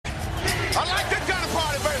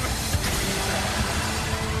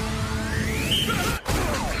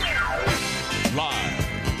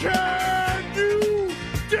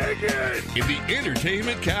in the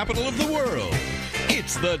entertainment capital of the world.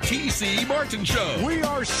 It's the T.C. Martin Show. We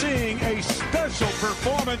are seeing a special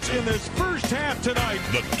performance in this first half tonight.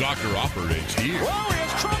 The doctor operates here. Oh, he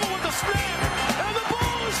has trouble with the snap, and the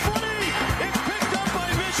ball is free. It's picked up by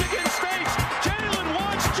Michigan State's Jalen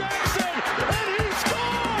Watts-Jackson, and he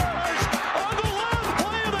scores on the last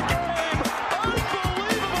play of the game.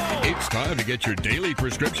 Unbelievable. It's time to get your daily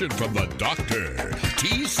prescription from the doctor,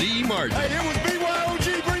 T.C. Martin. Hey, it was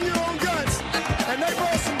BYOG, bring your own guts. And they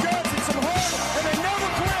brought some guts and some heart, and they never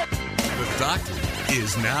quit. The doctor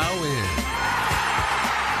is now in.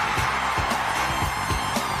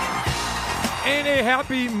 And a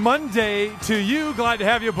happy Monday to you. Glad to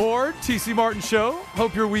have you aboard. TC Martin Show.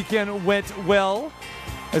 Hope your weekend went well.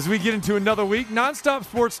 As we get into another week, nonstop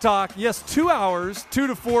sports talk. Yes, 2 hours, 2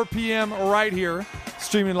 to 4 p.m. right here.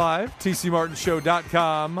 Streaming live,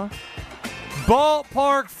 tcmartinshow.com.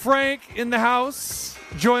 Ballpark Frank in the house,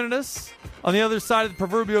 joining us. On the other side of the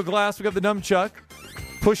proverbial glass, we got the nunchuck,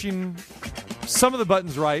 pushing some of the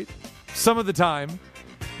buttons right, some of the time.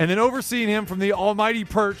 And then overseeing him from the almighty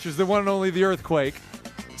perch is the one and only the Earthquake.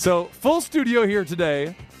 So full studio here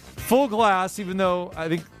today, full glass, even though I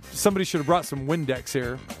think somebody should have brought some Windex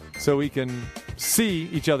here so we can see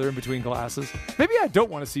each other in between glasses. Maybe I don't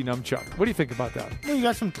want to see Nunchuck. What do you think about that? Well, you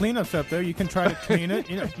got some cleanups up there. You can try to clean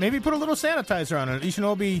it. Maybe put a little sanitizer on it. At least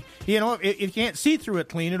it'll be, if you can't see through it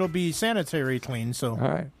clean, it'll be sanitary clean. So, all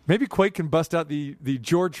right. Maybe Quake can bust out the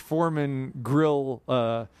George Foreman grill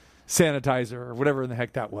sanitizer or whatever in the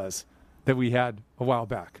heck that was that we had a while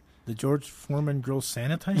back. The George Foreman grill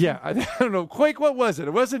sanitizer? Yeah, I don't know. Quake, what was it?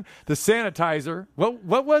 It wasn't the sanitizer.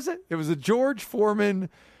 What was it? It was a George Foreman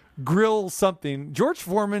grill something. George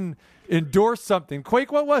Foreman endorsed something.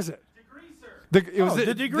 Quake, what was it? Degreaser.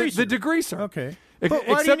 The degreaser. The degreaser. Okay. But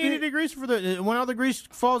why do you need a degreaser for when all the grease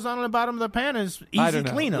falls down on the bottom of the pan is easy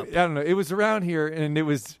cleanup? I don't know. It was around here, and it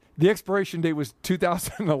was the expiration date was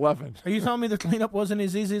 2011. Are you telling me the cleanup wasn't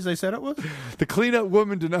as easy as I said it was? The cleanup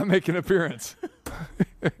woman did not make an appearance.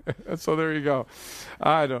 So there you go.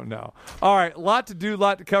 I don't know. All right, lot to do,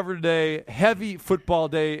 lot to cover today. Heavy football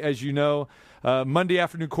day, as you know. Monday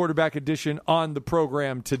afternoon quarterback edition on the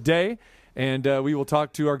program today. And we will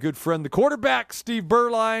talk to our good friend, the quarterback, Steve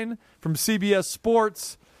Beuerlein from CBS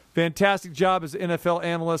Sports. Fantastic job as an NFL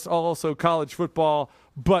analyst, also college football.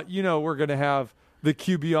 But, we're going to have the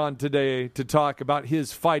QB on today to talk about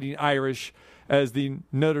his Fighting Irish as the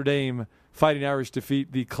Notre Dame Fighting Irish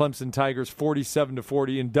defeat the Clemson Tigers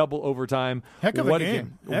 47-40 in double overtime. Heck of a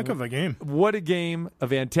game. What a game. A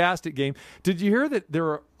fantastic game. Did you hear that there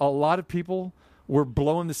are a lot of people were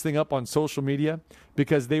blowing this thing up on social media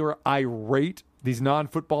because they were irate, these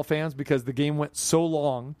non-football fans, because the game went so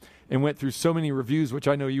long and went through so many reviews, which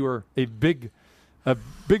I know you were a big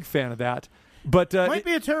fan of that. But might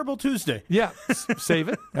be a terrible Tuesday. Yeah, save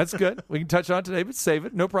it. That's good. We can touch on it today, but save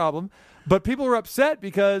it. No problem. But people were upset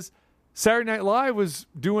because Saturday Night Live was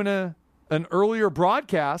doing an earlier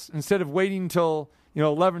broadcast instead of waiting until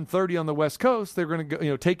 11:30 on the West Coast. They're going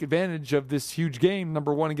to take advantage of this huge game,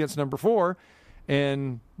 number 1 against number 4,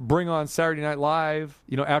 and bring on Saturday Night Live,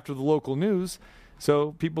 after the local news.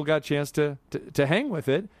 So people got a chance to hang with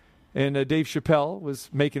it. And Dave Chappelle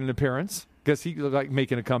was making an appearance because he looked like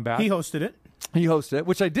making a comeback. He hosted it,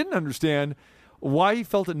 which I didn't understand why he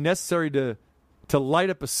felt it necessary to light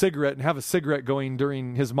up a cigarette and have a cigarette going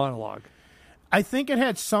during his monologue. I think it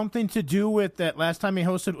had something to do with that last time he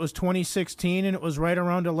hosted was 2016, and it was right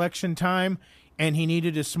around election time, and he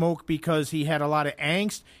needed to smoke because he had a lot of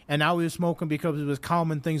angst, and now he was smoking because it was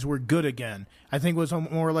calm and things were good again. I think it was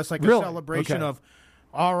more or less like a celebration of,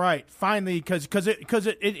 all right, finally, because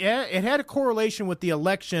it had a correlation with the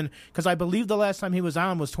election, because I believe the last time he was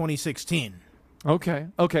on was 2016. Okay,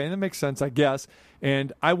 and that makes sense, I guess.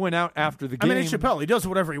 And I went out after the game. I mean, it's Chappelle. He does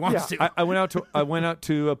whatever he wants to. I went out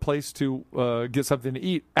to a place to get something to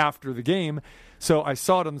eat after the game. So I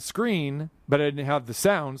saw it on the screen, but I didn't have the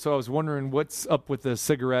sound. So I was wondering what's up with the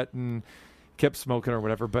cigarette, and kept smoking or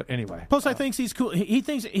whatever. But anyway. Plus, I think he's cool. He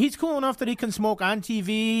thinks he's cool enough that he can smoke on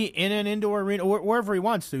TV, in an indoor arena, or wherever he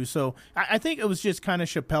wants to. So I think it was just kind of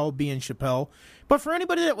Chappelle being Chappelle. But for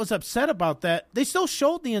anybody that was upset about that, they still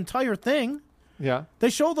showed the entire thing. Yeah.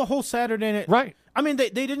 They showed the whole Saturday night. Right. I mean, they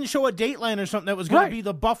didn't show a Dateline or something that was going to be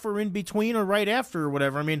the buffer in between or right after or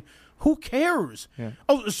whatever. I mean, who cares? Yeah.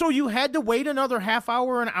 Oh, so you had to wait another half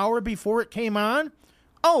hour, an hour before it came on?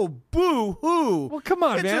 Oh, boo-hoo. Well, come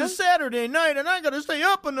on, man. It's a Saturday night, and I got to stay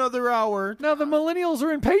up another hour. Now, the millennials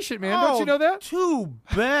are impatient, man. Don't you know that? Too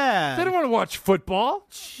bad. They don't want to watch football.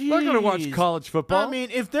 Jeez. They're going to watch college football. I mean,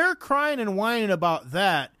 if they're crying and whining about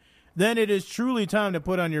that, then it is truly time to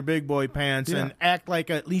put on your big boy pants and act like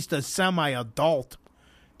at least a semi-adult.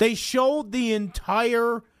 They showed the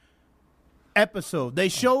entire episode. They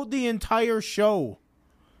showed the entire show.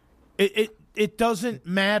 It doesn't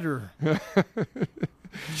matter.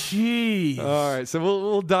 Jeez. All right, so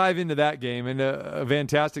we'll dive into that game, and a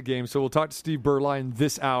fantastic game. So we'll talk to Steve Beuerlein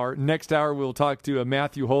this hour. Next hour, we'll talk to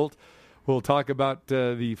Matthew Holt. We'll talk about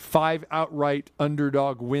the 5 outright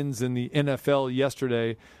underdog wins in the NFL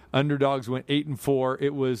yesterday. Underdogs went 8-4.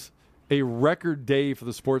 It was a record day for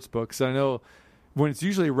the sports books. I know when it's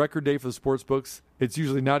usually a record day for the sports books, it's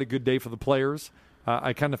usually not a good day for the players.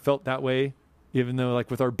 I kind of felt that way, even though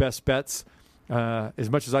like with our best bets. As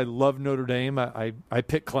much as I love Notre Dame, I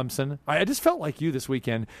picked Clemson. I just felt like you this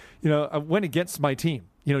weekend. I went against my team.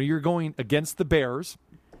 You're going against the Bears.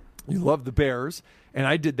 You love the Bears. And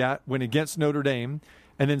I did that, went against Notre Dame.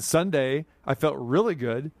 And then Sunday, I felt really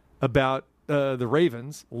good about the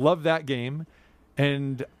Ravens. Loved that game.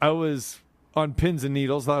 And I was on pins and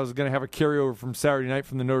needles. Thought I was going to have a carryover from Saturday night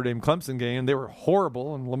from the Notre Dame-Clemson game. They were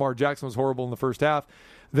horrible, and Lamar Jackson was horrible in the first half.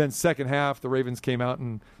 Then second half, the Ravens came out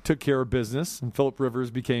and took care of business, and Phillip Rivers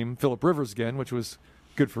became Phillip Rivers again, which was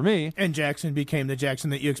good for me. And Jackson became the Jackson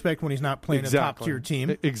that you expect when he's not playing a top-tier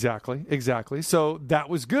team. Exactly. So that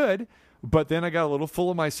was good. But then I got a little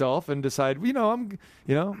full of myself and decided,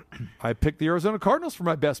 I picked the Arizona Cardinals for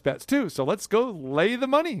my best bets too. So let's go lay the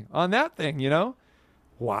money on that thing,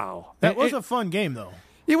 Wow. That was a fun game, though.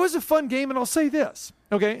 It was a fun game, and I'll say this,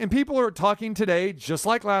 okay? And people are talking today, just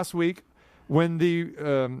like last week, when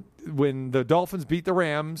the Dolphins beat the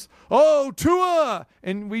Rams. Oh, Tua!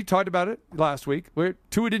 And we talked about it last week, where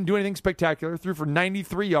Tua didn't do anything spectacular, threw for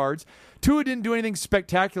 93 yards. Tua didn't do anything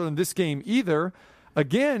spectacular in this game either.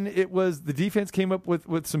 Again, it was the defense came up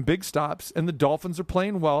with some big stops, and the Dolphins are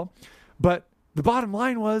playing well. But the bottom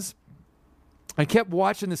line was, I kept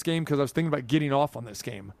watching this game because I was thinking about getting off on this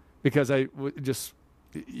game because I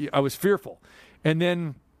was fearful. And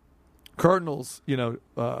then Cardinals,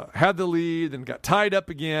 had the lead and got tied up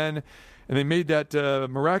again, and they made that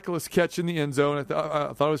miraculous catch in the end zone. I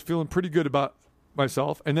thought I was feeling pretty good about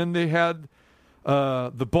myself. And then they had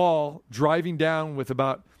the ball driving down with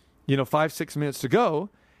about 5-6 minutes to go,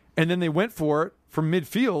 and then they went for it from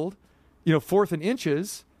midfield, 4th and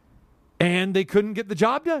inches, and they couldn't get the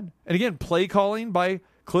job done. And again, play calling by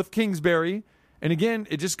Cliff Kingsbury. And again,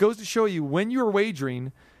 it just goes to show you when you're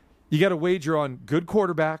wagering, you got to wager on good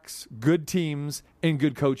quarterbacks, good teams, and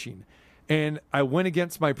good coaching. And I went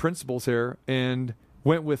against my principles here and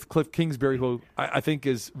went with Cliff Kingsbury, who I think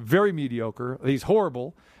is very mediocre. He's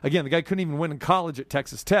horrible. Again, the guy couldn't even win in college at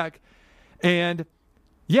Texas Tech. And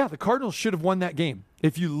yeah, the Cardinals should have won that game.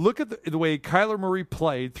 If you look at the way Kyler Murray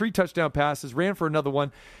played, 3 touchdown passes, ran for another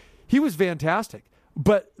one, he was fantastic.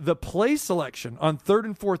 But the play selection on 3rd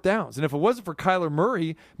and 4th downs, and if it wasn't for Kyler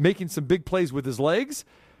Murray making some big plays with his legs,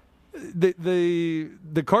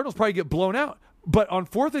 the Cardinals probably get blown out. But on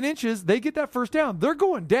 4th and inches, they get that first down. They're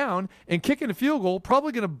going down and kicking a field goal,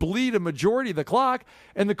 probably going to bleed a majority of the clock,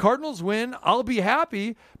 and the Cardinals win. I'll be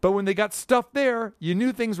happy. But when they got stuff there, you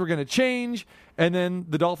knew things were going to change, and then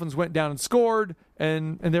the Dolphins went down and scored,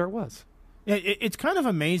 and there it was. It's kind of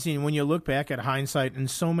amazing when you look back at hindsight in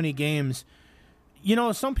so many games.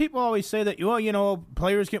 Some people always say that,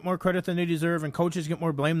 players get more credit than they deserve and coaches get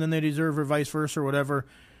more blame than they deserve or vice versa or whatever.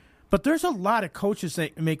 But there's a lot of coaches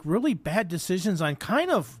that make really bad decisions on kind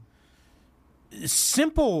of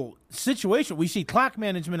simple situations. We see clock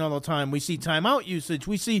management all the time. We see timeout usage.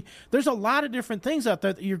 There's a lot of different things out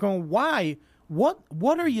there that you're going, why? What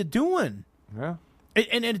are you doing? Yeah.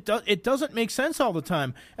 And it doesn't make sense all the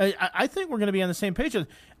time. I think we're going to be on the same page.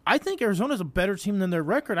 I think Arizona's a better team than their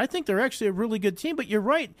record. I think they're actually a really good team. But you're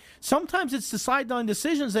right. Sometimes it's the sideline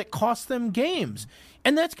decisions that cost them games.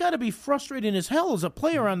 And that's got to be frustrating as hell as a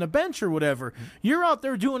player on the bench or whatever. You're out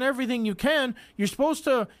there doing everything you can. You're supposed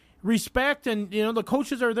to respect, and the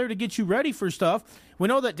coaches are there to get you ready for stuff. We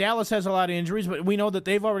know that Dallas has a lot of injuries, but we know that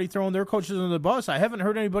they've already thrown their coaches under the bus. I haven't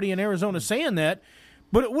heard anybody in Arizona saying that.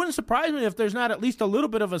 But it wouldn't surprise me if there's not at least a little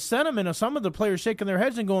bit of a sentiment of some of the players shaking their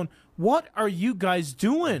heads and going, what are you guys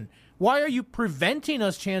doing? Why are you preventing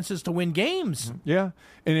us chances to win games? Yeah.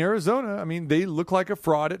 In Arizona, they look like a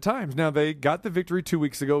fraud at times. Now, they got the victory 2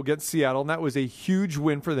 weeks ago against Seattle, and that was a huge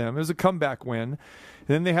win for them. It was a comeback win. And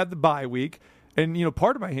then they had the bye week. And,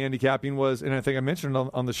 part of my handicapping was, and I think I mentioned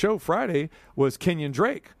on the show Friday, was Kenyon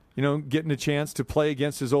Drake, getting a chance to play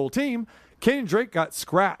against his old team. Kenyon Drake got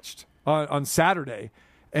scratched on Saturday.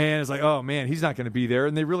 And it's like, oh, man, he's not going to be there.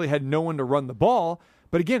 And they really had no one to run the ball.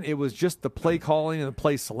 But again, it was just the play calling and the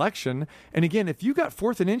play selection. And again, if you got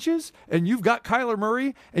 4th and inches and you've got Kyler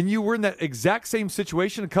Murray and you were in that exact same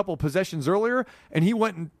situation a couple of possessions earlier and he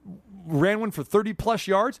went and ran one for 30-plus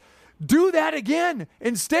yards, do that again.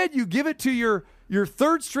 Instead, you give it to your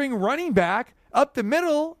third-string running back up the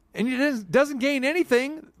middle, and it doesn't gain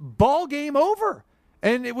anything. Ball game over.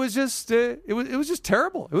 And it was just it was just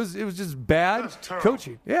terrible. It was just bad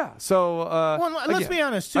coaching. Yeah. So well, let's be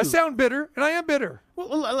honest too. I sound bitter, and I am bitter. Well,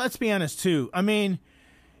 let's be honest too. I mean,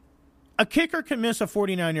 a kicker can miss a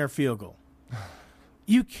 49-yard field goal.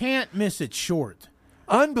 You can't miss it short.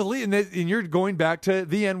 Unbelievable. And you're going back to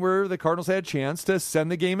the end where the Cardinals had a chance to send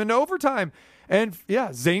the game into overtime. And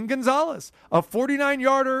yeah, Zane Gonzalez, a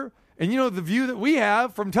 49-yarder. And, you know, the view that we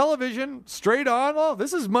have from television, straight on, oh,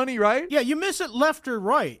 this is money, right? Yeah, you miss it left or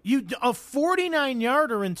right. A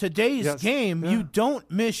 49-yarder in today's game, you don't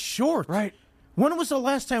miss short. Right. When was the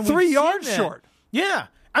last time 3 yards short? Yeah.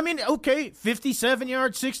 I mean, okay, 57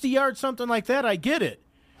 yards, 60 yards, something like that, I get it.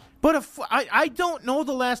 But I don't know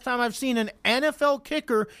the last time I've seen an NFL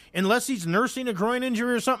kicker, unless he's nursing a groin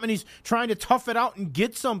injury or something, he's trying to tough it out and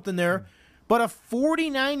get something there. But a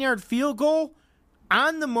 49-yard field goal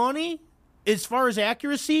on the money, as far as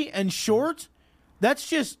accuracy and short, that's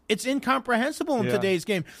just, it's incomprehensible in today's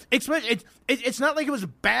game. It's not like it was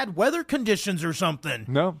bad weather conditions or something.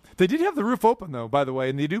 No. They did have the roof open, though, by the way,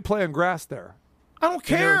 and they do play on grass there. I don't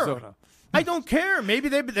care. In Arizona. I don't care. Maybe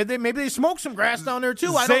they smoke some grass down there,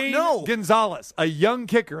 too. I Zane don't know. Gonzalez, a young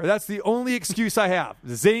kicker. That's the only excuse I have.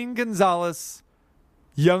 Zane Gonzalez,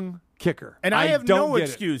 young kicker. And I have no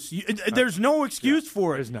excuse. There's no excuse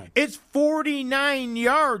for it. There's none. It's 49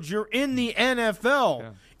 yards. You're in the NFL. Yeah.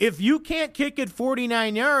 If you can't kick it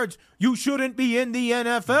 49 yards, you shouldn't be in the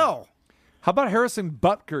NFL. How about Harrison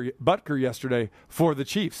Butker yesterday for the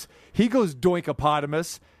Chiefs? He goes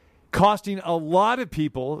doinkopotamus, costing a lot of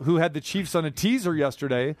people who had the Chiefs on a teaser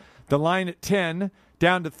yesterday, the line at 10,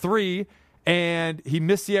 down to 3, and he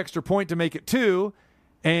missed the extra point to make it 2.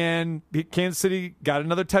 And Kansas City got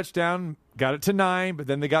another touchdown, got it to 9, but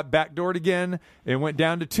then they got backdoored again and went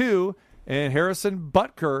down to 2. And Harrison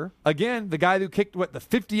Butker, again, the guy who kicked, the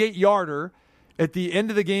 58-yarder at the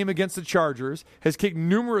end of the game against the Chargers, has kicked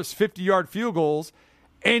numerous 50-yard field goals,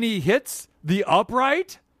 and he hits the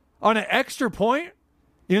upright on an extra point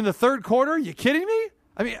in the third quarter? You kidding me?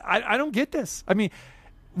 I mean, I don't get this. I mean,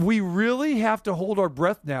 we really have to hold our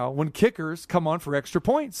breath now when kickers come on for extra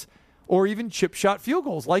points, or even chip shot field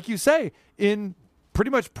goals, like you say, in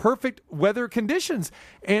pretty much perfect weather conditions.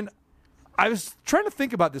 And I was trying to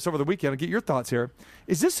think about this over the weekend. I'll get your thoughts here.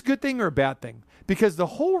 Is this a good thing or a bad thing? Because the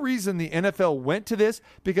whole reason the NFL went to this,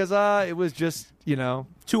 because it was just,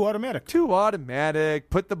 too automatic.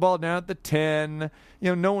 Put the ball down at the 10.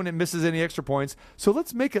 No one misses any extra points. So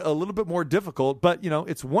let's make it a little bit more difficult. But,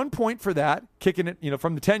 it's 1 point for that, kicking it,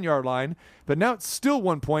 from the 10-yard line. But now it's still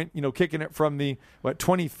 1 point, kicking it from the,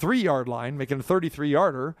 23-yard line, making a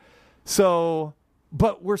 33-yarder. So,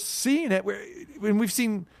 but we're seeing it. When we've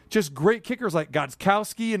seen just great kickers like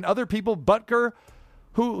Gostkowski and other people, Butker,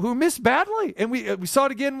 who missed badly. And we saw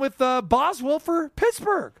it again with Boswell for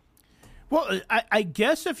Pittsburgh. Well, I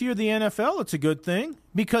guess if you're the NFL, it's a good thing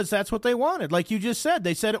because that's what they wanted. Like you just said,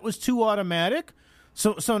 they said it was too automatic.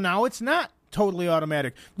 So now it's not totally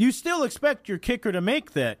automatic. You still expect your kicker to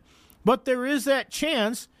make that, but there is that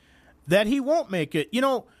chance that he won't make it.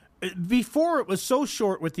 Before it was so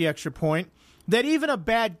short with the extra point that even a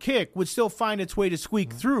bad kick would still find its way to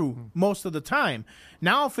squeak through most of the time.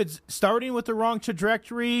 Now, if it's starting with the wrong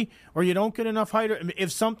trajectory or you don't get enough height,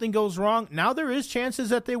 if something goes wrong, now there is chances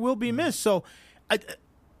that they will be missed. So,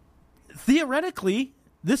 theoretically,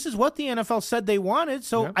 this is what the NFL said they wanted,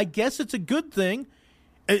 so I guess it's a good thing.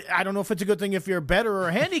 I don't know if it's a good thing if you're a bettor or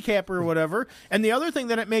a handicapper or whatever. And the other thing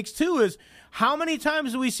that it makes, too, is how many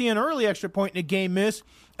times do we see an early extra point in a game miss,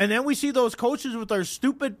 and then we see those coaches with their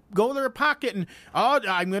stupid go to their pocket and,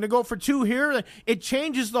 I'm going to go for 2 here. It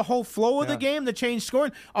changes the whole flow of the game, the change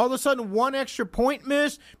scoring. All of a sudden, 1 extra point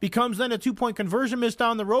miss becomes then a 2-point conversion miss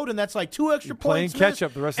down the road, and that's like 2 extra points playing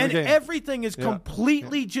catch-up the rest of the game. And everything is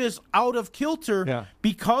completely just out of kilter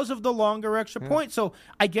because of the longer extra point. So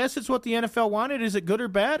I guess it's what the NFL wanted. Is it good or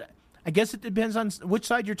bad? I guess it depends on which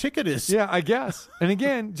side your ticket is. Yeah, I guess. And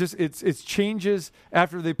again, just it's changes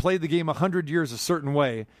after they played the game 100 years a certain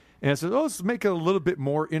way. And it says, let's make it a little bit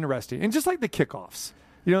more interesting. And just like the kickoffs.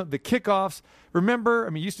 The kickoffs, remember,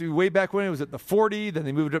 it used to be way back when it was at the 40, then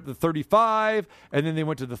they moved it up to the 35, and then they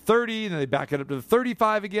went to the 30, and then they back it up to the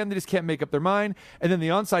 35 again. They just can't make up their mind. And then the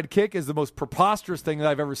onside kick is the most preposterous thing that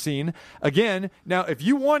I've ever seen. Again, now, if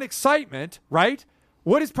you want excitement, right,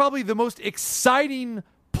 what is probably the most exciting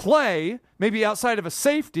play, maybe outside of a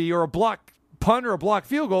safety or a block punt or a block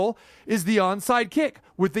field goal, is the onside kick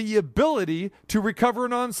with the ability to recover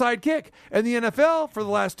an onside kick. And the NFL for the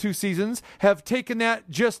last 2 seasons have taken that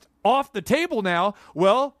just off the table now.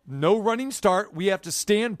 Well, no running start. We have to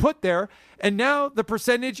stand put there. And now the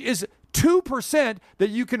percentage is 2% that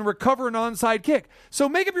you can recover an onside kick. So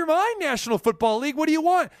make up your mind, National Football League. What do you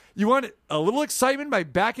want? You want a little excitement by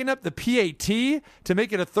backing up the PAT to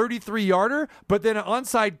make it a 33-yarder, but then an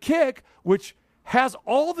onside kick, which has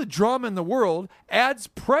all the drama in the world, adds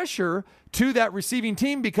pressure to that receiving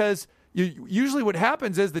team, because usually what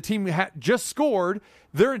happens is the team just scored,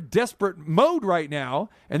 they're in desperate mode right now,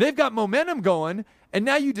 and they've got momentum going, and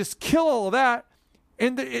now you just kill all of that,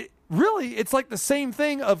 and it's like the same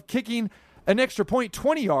thing of kicking an extra point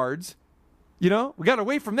 20 yards. We got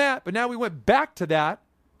away from that, but now we went back to that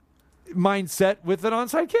mindset with an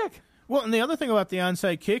onside kick. Well, and the other thing about the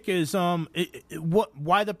onside kick is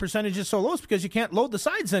why the percentage is so low is because you can't load the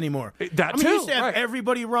sides anymore. You used to have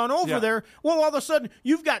everybody run over there. Well, all of a sudden,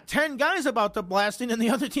 you've got 10 guys about to blasting, and the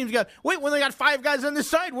other team's got, when they got 5 guys on this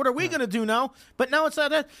side, what are we going to do now? But now it's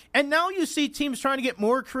not that. And now you see teams trying to get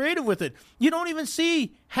more creative with it. You don't even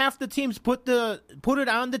see half the teams put it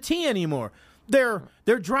on the tee anymore. They're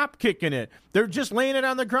drop kicking it. They're just laying it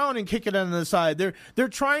on the ground and kicking it on the side. They're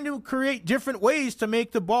trying to create different ways to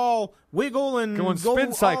make the ball wiggle and go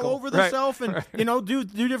spin cycle. all over themselves and do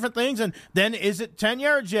different things. And then, is it 10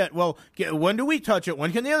 yards yet? Well, when do we touch it?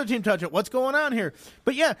 When can the other team touch it? What's going on here?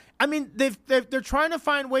 But yeah, I mean, they're trying to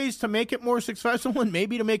find ways to make it more successful and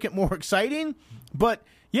maybe to make it more exciting. But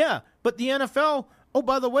the NFL. Oh,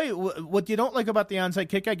 by the way, what you don't like about the onside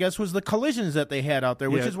kick, I guess, was the collisions that they had out there,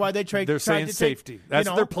 which is why they tried to safety. That's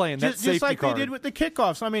what they're playing. That's safety just like card. They did with the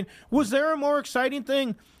kickoffs. I mean, was there a more exciting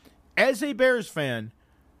thing as a Bears fan?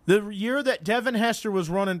 The year that Devin Hester was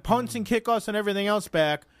running punts and kickoffs and everything else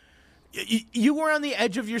back, you were on the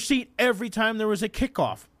edge of your seat every time there was a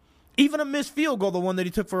kickoff, even a missed field goal, the one that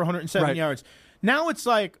he took for 107 yards. Now it's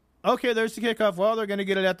like, okay, there's the kickoff. Well, they're going to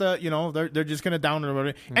get it at the, they're just going to down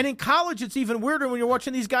it. And in college, it's even weirder when you're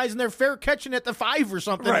watching these guys and they're fair catching at the 5 or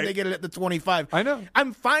something, and they get it at the 25. I know.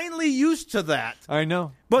 I'm finally used to that. I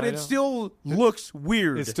know. But it still looks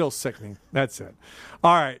weird. It's still sickening. That's it.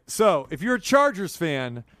 All right. So if you're a Chargers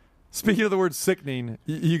fan, speaking of the word sickening,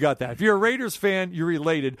 you got that. If you're a Raiders fan, you're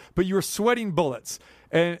related, but you're sweating bullets.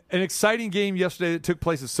 And an exciting game yesterday that took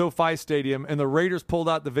place at SoFi Stadium, and the Raiders pulled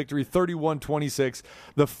out the victory 31-26.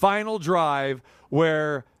 The final drive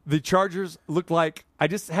where the Chargers looked like, I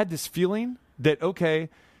just had this feeling that, okay,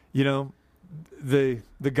 the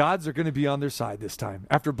gods are going to be on their side this time.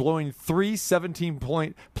 After blowing 3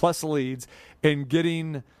 17-point plus leads and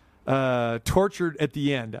getting tortured at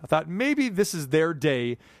the end, I thought maybe this is their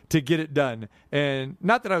day to get it done. And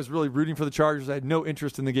not that I was really rooting for the Chargers. I had no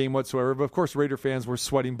interest in the game whatsoever. But, of course, Raider fans were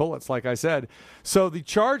sweating bullets, like I said. So the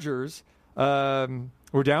Chargers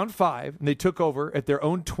were down 5, and they took over at their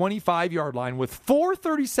own 25-yard line with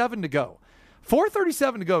 4:37 to go.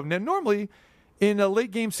 4:37 to go. Now, normally, in a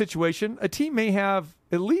late-game situation, a team may have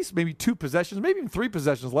at least maybe 2 possessions, maybe even 3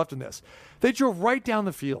 possessions left in this. They drove right down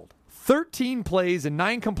the field. 13 plays and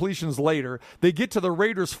 9 completions later, they get to the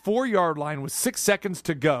Raiders' 4-yard line with 6 seconds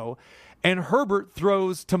to go, and Herbert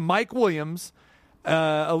throws to Mike Williams,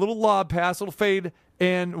 a little lob pass, a little fade,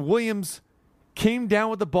 and Williams came down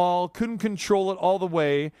with the ball, couldn't control it all the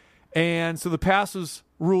way, and so the pass was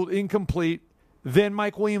ruled incomplete. Then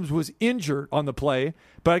Mike Williams was injured on the play,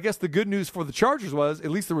 but I guess the good news for the Chargers was at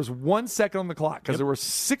least there was 1 second on the clock, because there were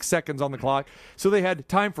 6 seconds on the clock, so they had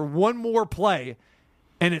time for one more play.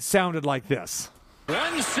 And it sounded like this.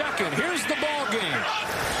 1 second. Here's the ball game.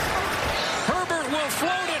 Herbert will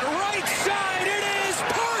float it right side. It is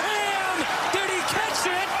Parham. Did he catch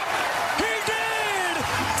it? He did.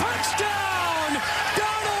 Touchdown.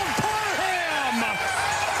 Donald Parham.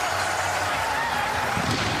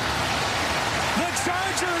 The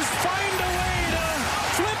Chargers find a way to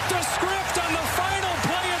flip the script on the final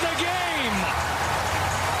play of the game.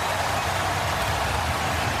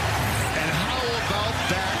 And how about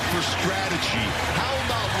that for strategy? How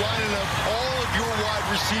about lining up all of your wide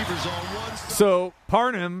receivers on one side? So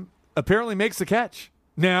Parham apparently makes the catch.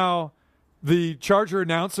 Now, the Charger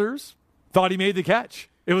announcers thought he made the catch.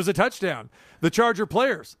 It was a touchdown. The Charger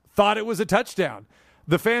players thought it was a touchdown.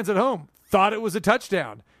 The fans at home thought it was a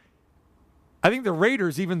touchdown. I think the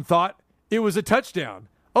Raiders even thought it was a touchdown.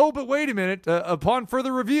 Oh, but wait a minute. Upon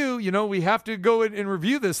further review, we have to go in and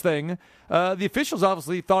review this thing. The officials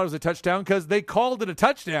obviously thought it was a touchdown because they called it a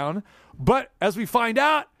touchdown. But as we find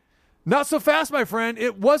out, not so fast, my friend.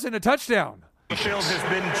 It wasn't a touchdown. The field has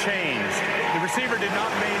been changed. The receiver did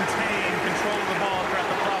not maintain control of the ball throughout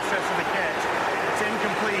the process.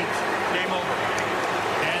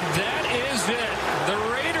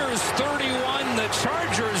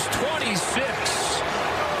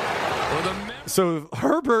 So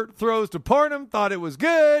Herbert throws to Parham, thought it was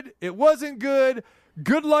good. It wasn't good.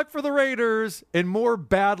 Good luck for the Raiders and more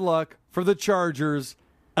bad luck for the Chargers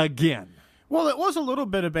again. Well, it was a little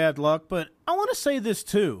bit of bad luck, but I want to say this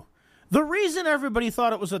too. The reason everybody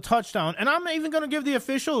thought it was a touchdown, and I'm even going to give the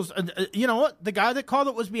officials, you know what? The guy that called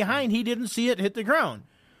it was behind. He didn't see it hit the ground.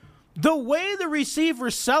 The way the receiver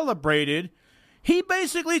celebrated, he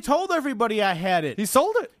basically told everybody I had it. He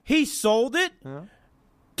sold it. He sold it. Yeah.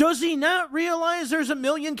 Does he not realize there's a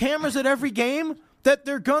million cameras at every game? That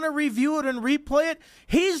they're going to review it and replay it?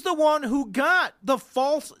 He's the one who got the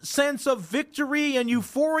false sense of victory and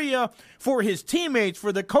euphoria for his teammates,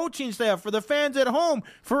 for the coaching staff, for the fans at home,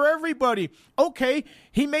 for everybody. Okay,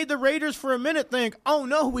 he made the Raiders for a minute think, oh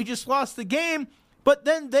no, we just lost the game. But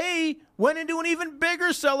then they went into an even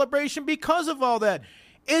bigger celebration because of all that.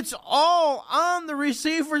 It's all on the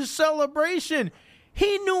receiver's celebration.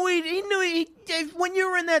 He knew when you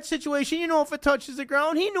were in that situation, you know if it touches the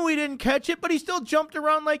ground, he knew he didn't catch it, but he still jumped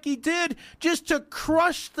around like he did just to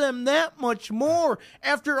crush them that much more.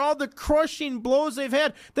 After all the crushing blows they've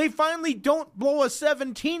had, they finally don't blow a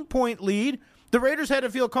 17-point lead. The Raiders had to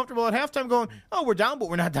feel comfortable at halftime going, oh, we're down, but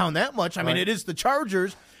we're not down that much. I mean, it is the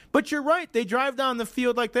Chargers. But you're right. They drive down the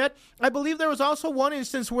field like that. I believe there was also one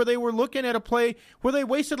instance where they were looking at a play where they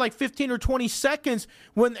wasted like 15 or 20 seconds,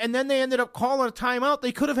 and then they ended up calling a timeout.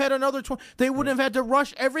 They could have had another 20. They wouldn't have had to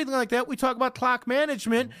rush everything like that. We talk about clock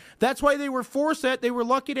management. That's why they were forced that. They were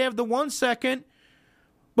lucky to have the 1 second.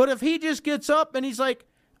 But if he just gets up and he's like,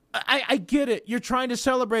 I get it. You're trying to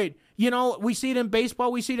celebrate. You know, we see it in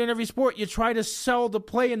baseball. We see it in every sport. You try to sell the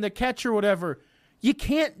play and the catch or whatever. You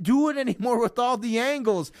can't do it anymore with all the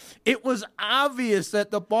angles. It was obvious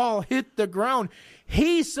that the ball hit the ground.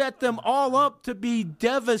 He set them all up to be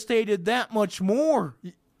devastated that much more.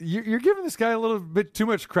 You're giving this guy a little bit too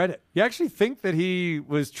much credit. You actually think that he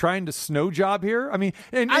was trying to snow job here? I mean,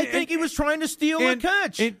 I think he was trying to steal a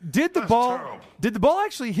catch. Did the ball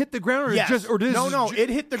actually hit the ground, or yes. It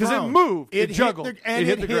hit the ground because it moved. It juggled. It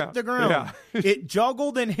hit the ground. Yeah. It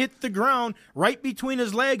juggled and hit the ground right between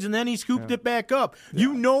his legs, and then he scooped it back up. Yeah.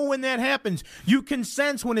 You know when that happens. You can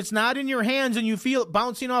sense when it's not in your hands and you feel it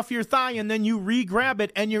bouncing off your thigh, and then you re-grab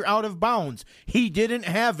it and you're out of bounds. He didn't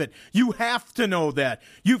have it. You have to know that.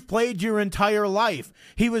 You've played your entire life.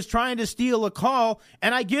 He was trying to steal a call,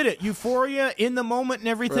 and I get it. Euphoria in the moment and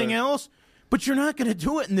everything else. But you're not going to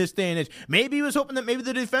do it in this day and age. Maybe he was hoping that maybe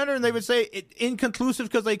the defender, and they would say it inconclusive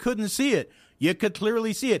because they couldn't see it. You could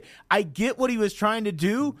clearly see it. I get what he was trying to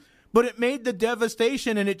do, but it made the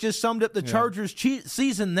devastation, and it just summed up the Chargers'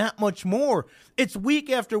 season that much more. It's week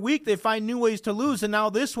after week they find new ways to lose, and now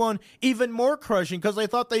this one even more crushing because they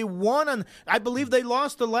thought they won. I believe they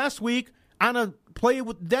lost the last week on a play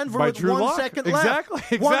with Denver by with Drew 1 Lock. second Exactly.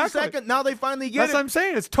 left. 1 second. Now they finally get That's it. what I'm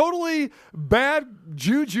saying. It's totally bad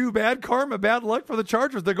juju, bad karma, bad luck for the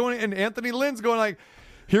Chargers. They're going, and Anthony Lynn's going like,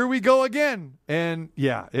 here we go again. And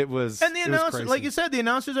yeah, it was. And the announcers, like you said, the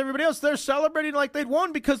announcers, everybody else, they're celebrating like they'd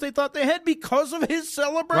won because they thought they had because of his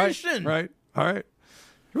celebration. Right. All right. It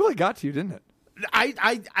really got to you, didn't it?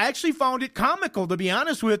 I actually found it comical, to be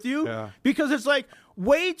honest with you, because it's like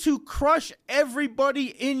way to crush everybody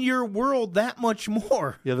in your world that much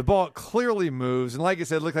more. Yeah, the ball clearly moves, and like I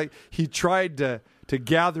said, it looked like he tried to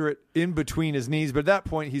gather it in between his knees, but at that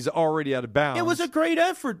point, he's already out of bounds. It was a great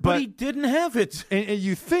effort, but he didn't have it. And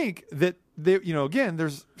you think that they, again,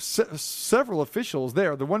 there's several officials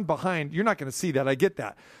there. The one behind, you're not going to see that. I get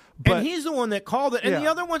that. But, and he's the one that called it. And the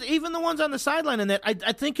other ones, even the ones on the sideline and that, I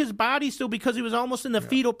think his body still, because he was almost in the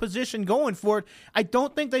fetal position going for it, I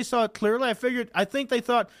don't think they saw it clearly. I think they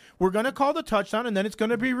thought, we're going to call the touchdown and then it's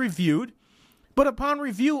going to be reviewed. But upon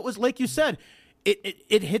review, it was like you said,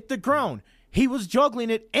 it hit the ground. He was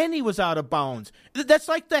juggling it and he was out of bounds. That's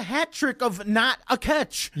like the hat trick of not a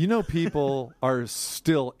catch. People are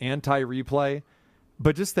still anti-replay.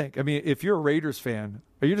 But just think, I mean, if you're a Raiders fan,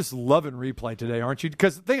 you're just loving replay today, aren't you?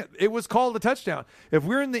 Because it was called a touchdown. If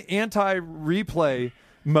we're in the anti-replay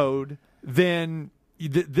mode, then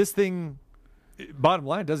this thing, bottom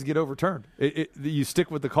line, doesn't get overturned. You stick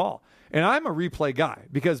with the call. And I'm a replay guy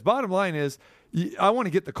because bottom line is I want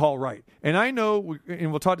to get the call right. And I know, and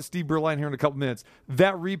we'll talk to Steve Beuerlein here in a couple minutes,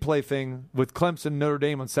 that replay thing with Clemson Notre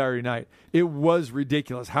Dame on Saturday night, it was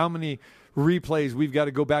ridiculous. How many replays we've got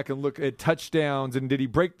to go back and look at touchdowns and did he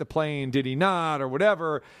break the plane, did he not, or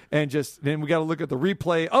whatever, and then we got to look at the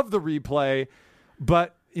replay of the replay.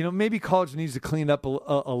 But maybe college needs to clean up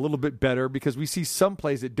a little bit better because we see some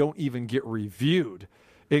plays that don't even get reviewed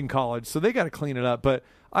in college, so they got to clean it up. But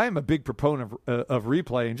I am a big proponent of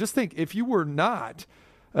replay, and just think if you were not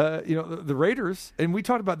the Raiders, and we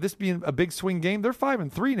talked about this being a big swing game. They're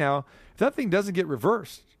 5-3 now. If that thing doesn't get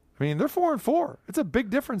reversed, I mean, they're 4-4. It's a big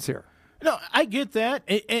difference here. No, I get that,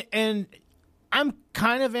 and I'm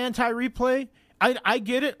kind of anti-replay. I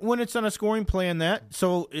get it when it's on a scoring play in that.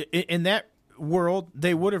 So in that world,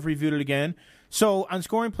 they would have reviewed it again. So on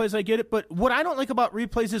scoring plays, I get it. But what I don't like about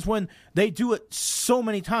replays is when they do it so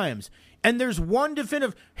many times. And there's one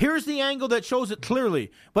definitive, here's the angle that shows it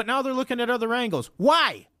clearly. But now they're looking at other angles.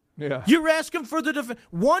 Why? Yeah. You're asking for the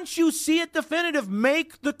once you see it definitive,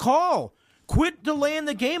 make the call. Quit delaying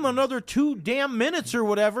the game another 2 damn minutes or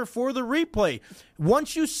whatever for the replay.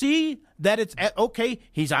 Once you see that it's okay,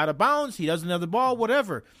 he's out of bounds, he doesn't have the ball,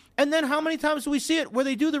 whatever. And then how many times do we see it where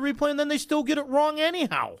they do the replay and then they still get it wrong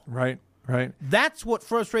anyhow? Right. That's what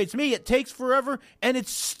frustrates me. It takes forever, and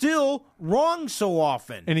it's still wrong so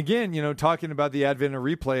often. And again, talking about the advent of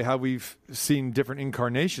replay, how we've seen different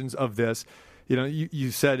incarnations of this.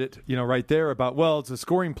 You said it, right there about, well, it's a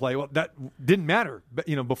scoring play. Well, that didn't matter, but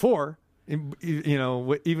before.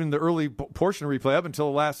 Even the early portion of replay up until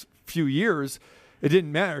the last few years, it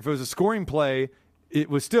didn't matter. If it was a scoring play, it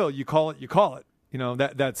was still, you call it.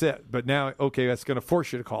 That's it. But now, okay, that's going to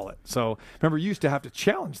force you to call it. So remember, you used to have to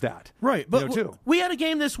challenge that. Right. But too. We had a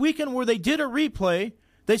game this weekend where they did a replay.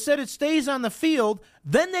 They said it stays on the field.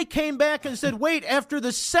 Then they came back and said, wait, after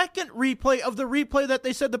the second replay of the replay that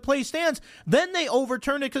they said the play stands, then they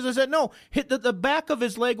overturned it because they said, no, hit the back of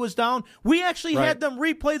his leg was down. We actually had them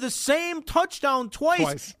replay the same touchdown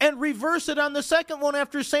twice and reverse it on the second one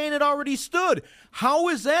after saying it already stood. How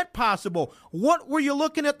is that possible? What were you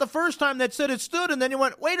looking at the first time that said it stood, and then you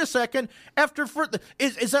went, wait a second,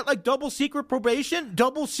 is that like double secret probation,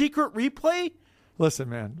 double secret replay? Listen,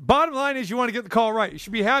 man, bottom line is you want to get the call right. You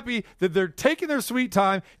should be happy that they're taking their sweet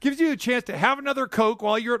time, gives you a chance to have another Coke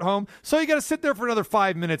while you're at home, so you got to sit there for another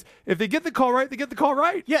 5 minutes. If they get the call right, they get the call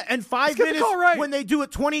right. Yeah, and 5 minutes when they do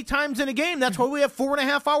it 20 times in a game. That's why we have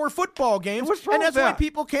 4.5-hour football games, and that's why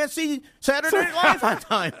people can't see Saturday Night Live on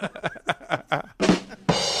time.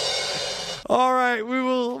 All right, we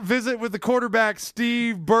will visit with the quarterback,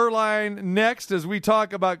 Steve Beuerlein, next as we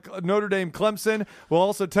talk about Notre Dame Clemson. We'll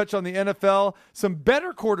also touch on the NFL, some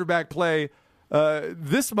better quarterback play.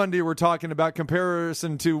 This Monday we're talking about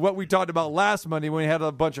comparison to what we talked about last Monday when we had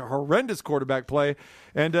a bunch of horrendous quarterback play.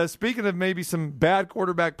 And speaking of maybe some bad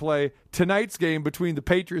quarterback play, tonight's game between the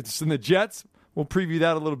Patriots and the Jets, we'll preview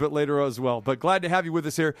that a little bit later as well. But glad to have you with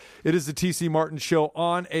us here. It is the TC Martin Show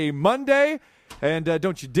on a Monday. And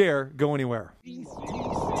don't you dare go anywhere.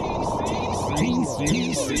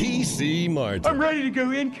 TC Martin. I'm ready to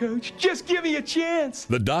go in, Coach. Just give me a chance.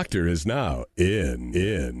 The doctor is now in.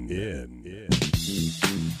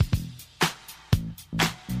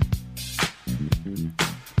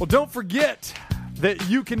 Well, don't forget that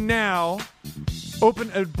you can now open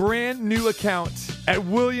a brand new account at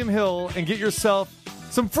William Hill and get yourself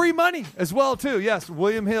some free money as well, too. Yes,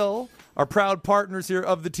 William Hill, our proud partners here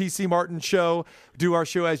of the TC Martin Show, do our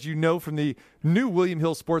show, as you know, from the new William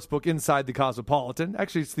Hill Sportsbook inside the Cosmopolitan.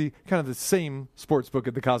 Actually, it's the kind of the same sportsbook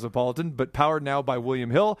at the Cosmopolitan, but powered now by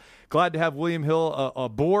William Hill. Glad to have William Hill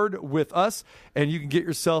aboard with us, and you can get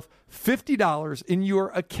yourself $50 in your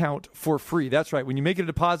account for free. That's right. When you make a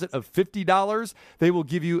deposit of $50, they will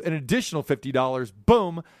give you an additional $50.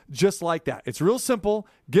 Boom, just like that. It's real simple.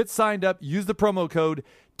 Get signed up. Use the promo code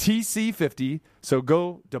TC50. So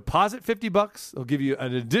go deposit $50. They'll give you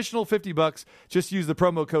an additional $50. Just use the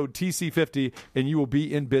promo code TC50 and you will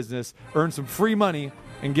be in business. Earn some free money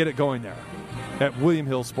and get it going there at William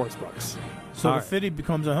Hill Sportsbooks. So the 50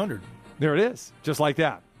 becomes 100. There it is. Just like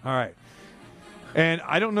that. All right. And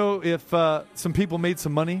I don't know if some people made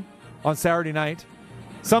some money on Saturday night.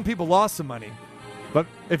 Some people lost some money. But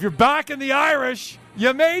if you're back in the Irish,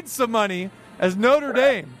 you made some money as Notre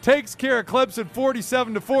Dame takes care of Clemson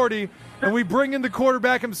 47-40. And we bring in the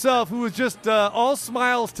quarterback himself, who was just all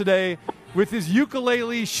smiles today with his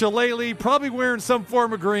ukulele, shillelagh, probably wearing some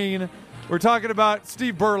form of green. We're talking about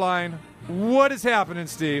Steve Beuerlein. What is happening,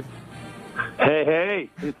 Steve? Hey,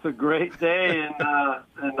 it's a great day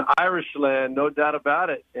in Irish land, no doubt about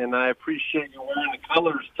it. And I appreciate you wearing the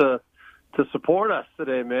colors to support us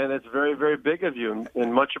today, man. It's very, very big of you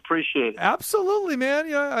and much appreciated. Absolutely, man.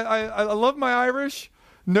 You know, I love my Irish,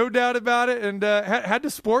 no doubt about it, and had to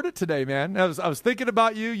sport it today, man. I was thinking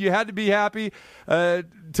about you. You had to be happy.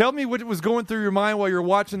 Tell me what was going through your mind while you were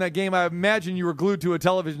watching that game. I imagine you were glued to a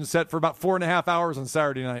television set for about 4.5 hours on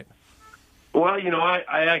Saturday night. Well, you know,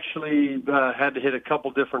 I actually had to hit a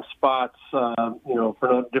couple different spots,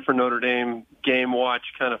 for different Notre Dame game watch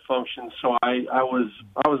kind of functions. So I was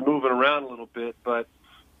moving around a little bit, but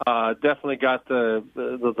definitely got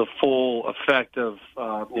the full effect of,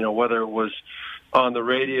 whether it was on the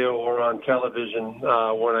radio or on television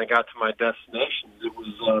when I got to my destination. It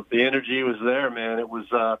was the energy was there, man. It was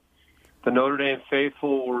the Notre Dame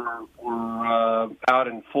faithful were out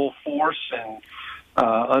in full force and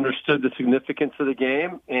understood the significance of the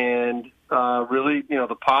game, and really,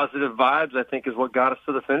 the positive vibes, I think, is what got us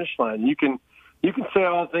to the finish line. You can say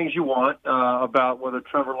all the things you want about whether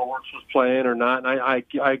Trevor Lawrence was playing or not, and I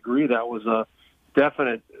agree that was a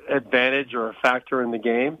definite advantage or a factor in the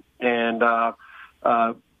game, and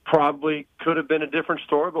probably could have been a different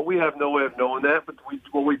story, but we have no way of knowing that. But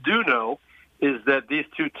what we do know is that these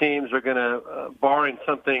two teams are going to, barring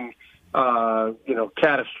something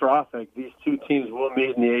catastrophic, these two teams will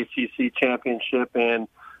meet in the ACC championship, and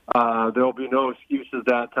there will be no excuses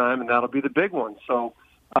that time, and that'll be the big one. So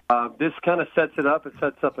this kind of sets it up. It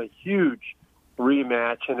sets up a huge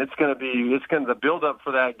rematch, and the build up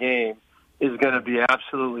for that game is going to be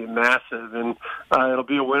absolutely massive, and it'll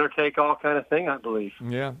be a winner-take-all kind of thing, I believe.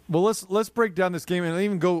 Yeah. Well, let's break down this game and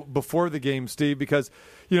even go before the game, Steve, because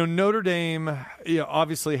Notre Dame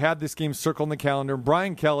obviously had this game circled in the calendar.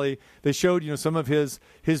 Brian Kelly, they showed some of his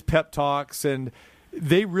pep talks, and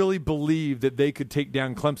they really believed that they could take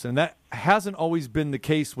down Clemson. That hasn't always been the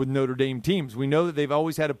case with Notre Dame teams. We know that they've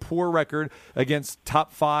always had a poor record against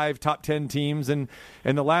top 5, top 10 teams, and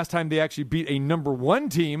the last time they actually beat a number 1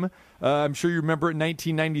 team, I'm sure you remember in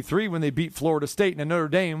 1993 when they beat Florida State. Now Notre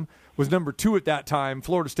Dame was number 2 at that time.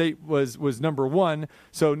 Florida State was number 1,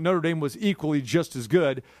 so Notre Dame was equally just as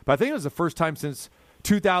good. But I think it was the first time since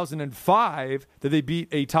 2005 that they beat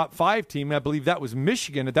a top 5 team. I believe that was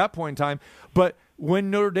Michigan at that point in time. But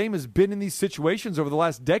when Notre Dame has been in these situations over the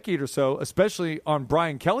last decade or so, especially on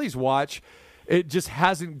Brian Kelly's watch, it just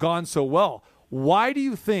hasn't gone so well. Why do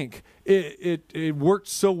you think it worked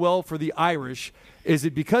so well for the Irish? Is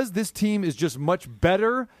it because this team is just much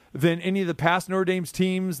better than any of the past Notre Dame's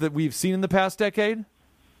teams that we've seen in the past decade?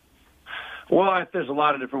 Well, there's a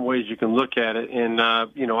lot of different ways you can look at it. And,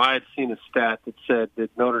 I had seen a stat that said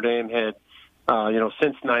that Notre Dame had,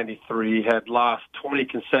 since 93, had lost 20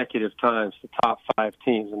 consecutive times to top 5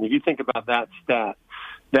 teams. And if you think about that stat,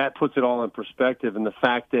 that puts it all in perspective. And the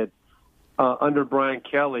fact that under Brian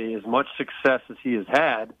Kelly, as much success as he has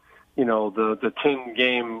had, the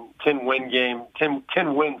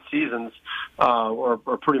 10 win seasons are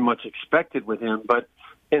pretty much expected with him. But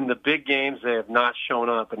in the big games, they have not shown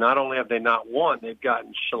up. And not only have they not won, they've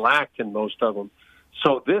gotten shellacked in most of them.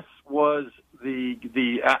 So this was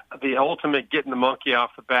the ultimate getting the monkey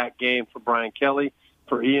off the back game for Brian Kelly,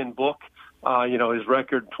 for Ian Book. His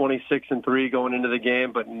record 26-3 going into the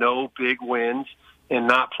game, but no big wins and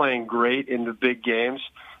not playing great in the big games.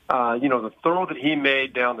 The throw that he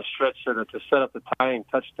made down the stretch there to set up the tying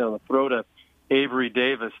touchdown, the throw to Avery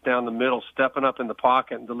Davis down the middle, stepping up in the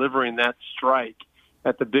pocket and delivering that strike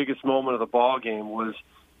at the biggest moment of the ball game was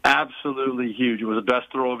absolutely huge. It was the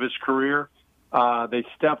best throw of his career. They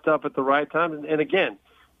stepped up at the right time. And again,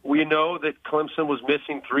 we know that Clemson was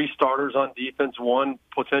missing 3 starters on defense, 1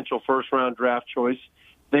 potential first-round draft choice.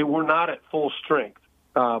 They were not at full strength.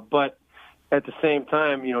 But at the same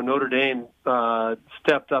time, Notre Dame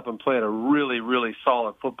stepped up and played a really, really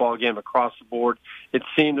solid football game across the board. It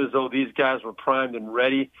seemed as though these guys were primed and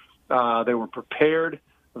ready. They were prepared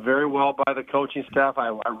very well by the coaching staff. I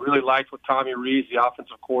really liked what Tommy Rees, the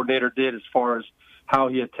offensive coordinator, did as far as how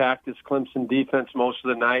he attacked this Clemson defense most of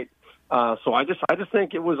the night. So I just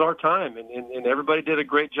think it was our time, and everybody did a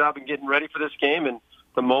great job in getting ready for this game, and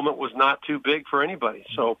the moment was not too big for anybody.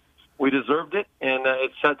 So we deserved it, and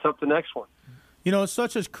it sets up the next one. It's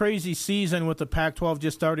such a crazy season with the Pac-12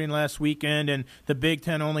 just starting last weekend and the Big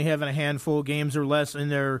Ten only having a handful of games or less in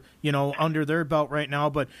their, under their belt right now.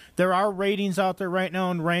 But there are ratings out there right now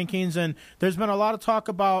and rankings, and there's been a lot of talk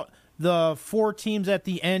about the 4 teams at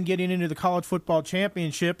the end getting into the college football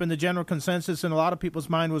championship, and the general consensus in a lot of people's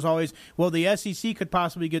mind was always, well, the SEC could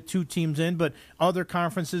possibly get 2 teams in, but other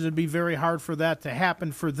conferences would be very hard for that to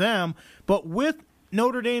happen for them. But with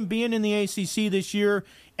Notre Dame being in the ACC this year,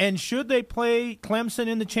 and should they play Clemson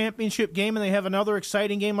in the championship game and they have another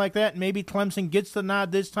exciting game like that, and maybe Clemson gets the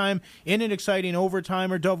nod this time in an exciting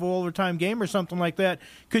overtime or double overtime game or something like that,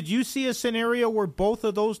 could you see a scenario where both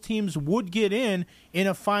of those teams would get in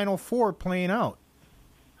a Final Four playing out?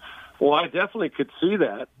 Well, I definitely could see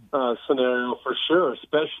that scenario for sure,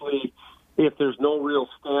 especially if there's no real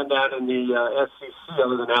standout in the SEC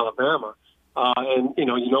other than Alabama.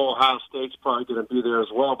 And Ohio State's probably going to be there as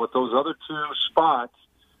well. But those other 2 spots,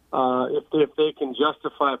 if they can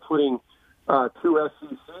justify putting 2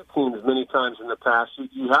 SEC teams many times in the past,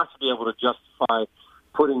 you have to be able to justify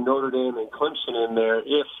putting Notre Dame and Clemson in there.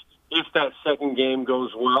 If that second game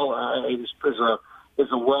goes well,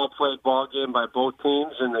 it's a well-played ball game by both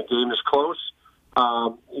teams, and the game is close.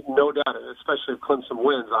 No doubt, especially if Clemson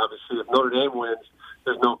wins. Obviously, if Notre Dame wins,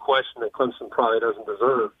 there's no question that Clemson probably doesn't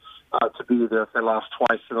deserve to be there if they lost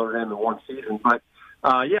twice to Notre Dame in one season. But,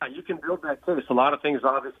 yeah, you can build that case. A lot of things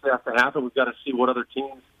obviously have to happen. We've got to see what other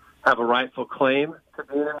teams have a rightful claim to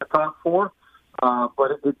being in the top four.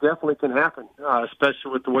 But it definitely can happen,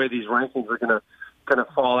 especially with the way these rankings are going to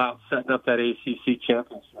fall out, setting up that ACC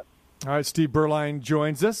championship. All right, Steve Beuerlein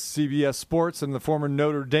joins us, CBS Sports, and the former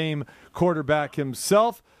Notre Dame quarterback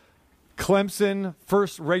himself. Clemson,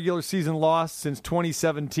 first regular season loss since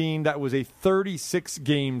 2017. That was a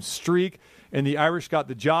 36-game streak, and the Irish got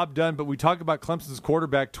the job done. But we talk about Clemson's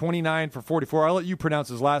quarterback, 29 for 44. I'll let you pronounce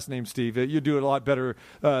his last name, Steve. You do it a lot better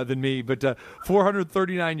than me. But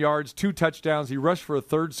 439 yards, 2 touchdowns. He rushed for a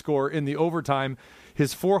third score in the overtime.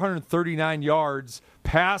 His 439 yards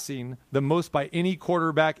passing, the most by any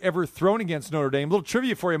quarterback ever thrown against Notre Dame. A little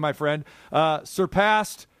trivia for you, my friend.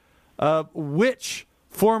 Surpassed which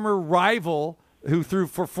former rival who threw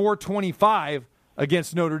for 425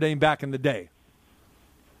 against Notre Dame back in the day?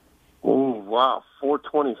 Oh, wow.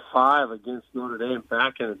 425 against Notre Dame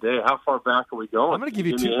back in the day. How far back are we going? I'm going to give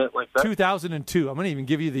you 2002. I'm going to even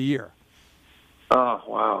give you the year. Oh,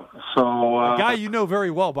 wow. So a guy you know very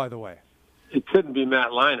well, by the way. It couldn't be Matt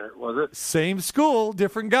Leinart, was it? Same school,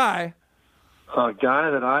 different guy. A guy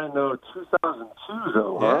that I know 2002,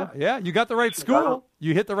 though, huh? Yeah, you got the right school.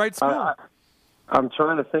 You hit the right school. I'm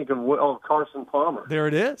trying to think of Carson Palmer. There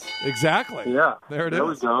it is. Exactly. Yeah. There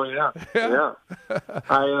we go. Yeah.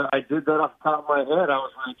 I did that off the top of my head. I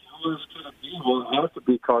was like, who else could it be? Well, it has to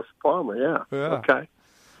be Carson Palmer. Yeah. Okay.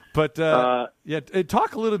 But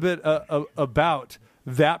talk a little bit about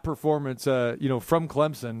that performance. From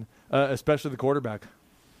Clemson, especially the quarterback.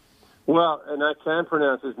 Well, and I can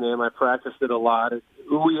pronounce his name. I practiced it a lot.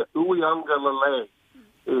 Uiagalelei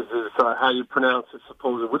is how you pronounce it,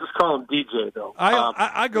 supposedly. We'll just call him DJ, though.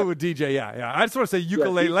 I go with DJ, yeah. I just want to say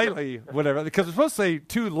ukulele, whatever, because we're supposed to say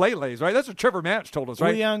two leles, right? That's what Trevor Match told us,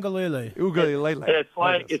 right? Uiagalelei.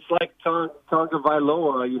 It's like Tonga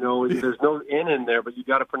Vailoa, there's no N in there, but you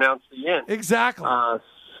got to pronounce the N. Exactly.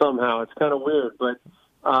 Somehow. It's kind of weird, but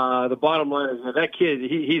the bottom line is that kid,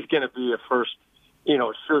 he's going to be a first,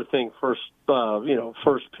 sure thing, first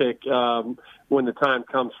pick when the time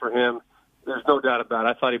comes for him. There's no doubt about it.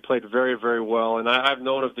 I thought he played very, very well, and I've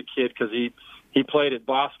known of the kid because he played at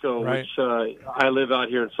Bosco, right. Which I live out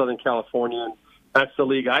here in Southern California, and that's the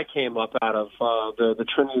league I came up out of, the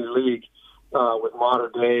Trinity League with Mater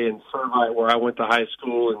Dei and Servite, where I went to high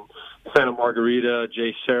school, and Santa Margarita,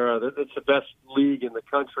 Jay Serra. That's the best league in the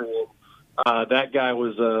country, and that guy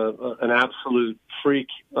was an absolute freak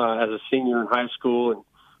as a senior in high school,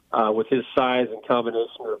 and with his size and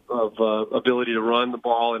combination of ability to run the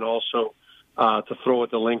ball and also to throw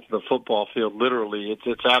at the length of the football field, literally.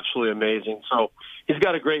 It's absolutely amazing. So he's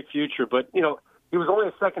got a great future, but, he was only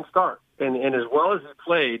a second start. And as well as he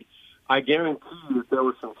played, I guarantee you that there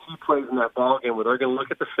were some key plays in that ball game where they're going to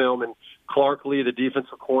look at the film, and Clark Lee, the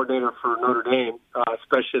defensive coordinator for Notre Dame,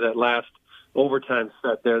 especially that last overtime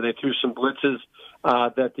set there, they threw some blitzes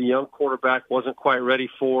that the young quarterback wasn't quite ready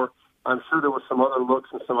for. I'm sure there were some other looks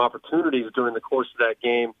and some opportunities during the course of that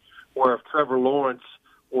game where if Trevor Lawrence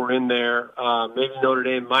were in there, maybe Notre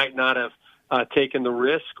Dame might not have taken the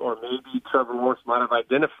risk, or maybe Trevor Lawrence might have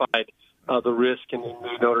identified the risk and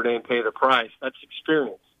made Notre Dame pay the price. That's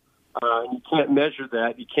experience. And you can't measure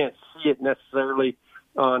that. You can't see it necessarily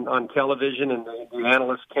on television, and the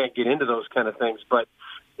analysts can't get into those kind of things. But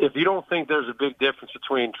if you don't think there's a big difference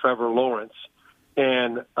between Trevor Lawrence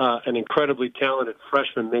and an incredibly talented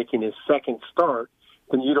freshman making his second start,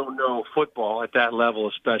 then you don't know football at that level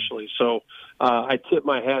especially. So I tip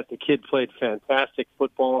my hat. The kid played fantastic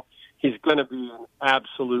football. He's going to be an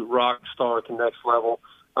absolute rock star at the next level.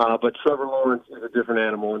 But Trevor Lawrence is a different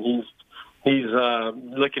animal, and he's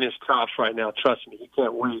licking his chops right now. Trust me, he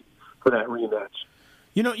can't wait for that rematch.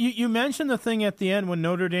 You mentioned the thing at the end when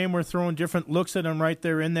Notre Dame were throwing different looks at him right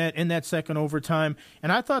there in that second overtime,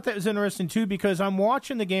 and I thought that was interesting too, because I'm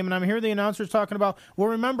watching the game and I'm hearing the announcers talking about, well,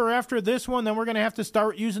 remember after this one, then we're going to have to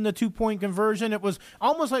start using the 2-point conversion. It was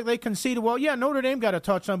almost like they conceded, well, yeah, Notre Dame got a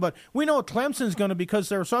touchdown, but we know Clemson's going to, because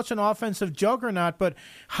they're such an offensive juggernaut. But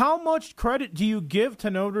how much credit do you give to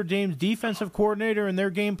Notre Dame's defensive coordinator and their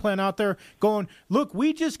game plan out there going, look,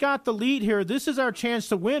 we just got the lead here. This is our chance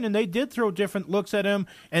to win, and they did throw different looks at him.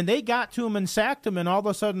 And they got to him and sacked him, and all of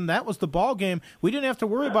a sudden that was the ball game. We didn't have to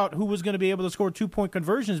worry about who was going to be able to score 2-point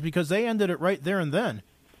conversions because they ended it right there and then.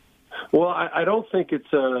 Well, I don't think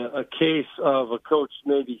it's a case of a coach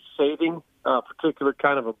maybe saving a particular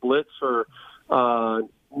kind of a blitz or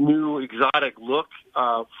new exotic look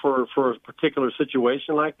for a particular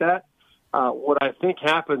situation like that. What I think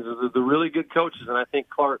happens is the really good coaches, and I think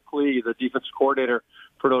Clark Klee, the defensive coordinator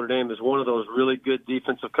for Notre Dame, is one of those really good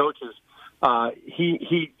defensive coaches.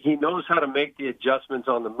 He knows how to make the adjustments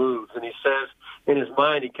on the moves, and he says in his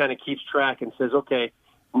mind, he kind of keeps track and says, okay,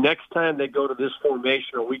 next time they go to this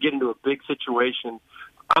formation or we get into a big situation,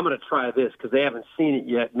 I'm going to try this because they haven't seen it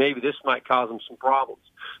yet. Maybe this might cause them some problems.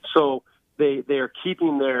 So they are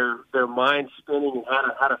keeping their mind spinning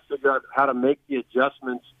and how to figure out how to make the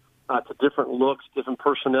adjustments to different looks, different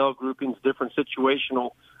personnel groupings, different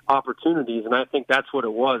situational opportunities. And I think that's what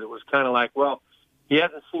it was. It was kind of like, well, he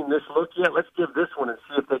hasn't seen this look yet. Let's give this one and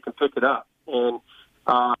see if they can pick it up. And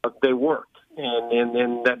they worked.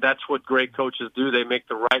 And that's what great coaches do. They make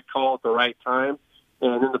the right call at the right time.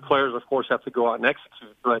 And then the players, of course, have to go out and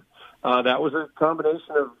execute. But that was a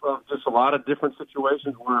combination of just a lot of different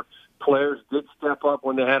situations where players did step up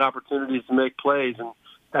when they had opportunities to make plays. And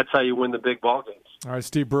that's how you win the big ball games. All right,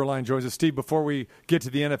 Steve Beuerlein joins us. Steve, before we get to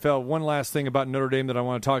the NFL, one last thing about Notre Dame that I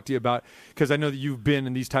want to talk to you about, because I know that you've been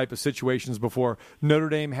in these type of situations before. Notre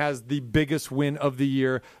Dame has the biggest win of the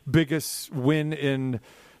year, biggest win in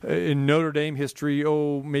Notre Dame history,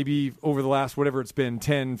 maybe over the last, whatever it's been,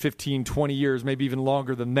 10, 15, 20 years, maybe even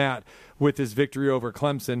longer than that, with his victory over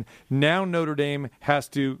Clemson. Now Notre Dame has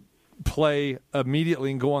to play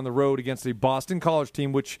immediately and go on the road against a Boston College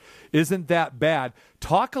team, which isn't that bad.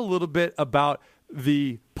 Talk a little bit about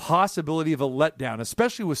the possibility of a letdown,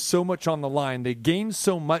 especially with so much on the line. They gained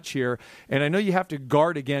so much here, and I know you have to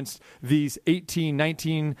guard against these 18,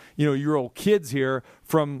 19, year old kids here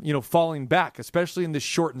from, falling back, especially in this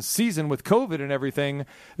shortened season with COVID and everything,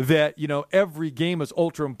 that, every game is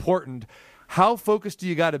ultra important. How focused do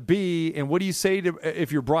you got to be, and what do you say to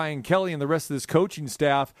if you're Brian Kelly and the rest of this coaching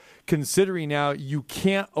staff, considering now you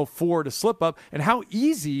can't afford a slip up, and how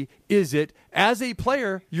easy is it as a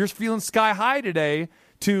player, you're feeling sky high today,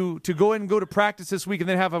 to go ahead and go to practice this week and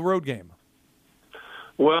then have a road game?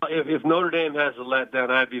 Well, if Notre Dame has a letdown,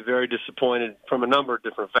 I'd be very disappointed from a number of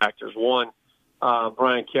different factors. One,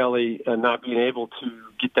 Brian Kelly not being able to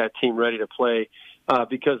get that team ready to play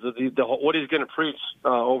because of what he's going to preach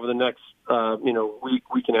over the next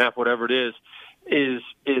week and a half, whatever it is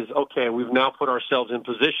okay. We've now put ourselves in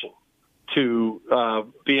position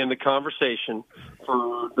to be in the conversation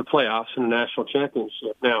for the playoffs and the national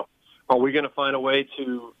championship. Now, are we going to find a way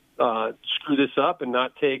to screw this up and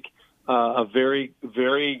not take a very,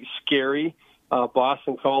 very scary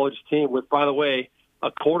Boston College team with, by the way,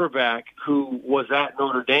 a quarterback who was at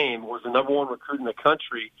Notre Dame, was the number one recruit in the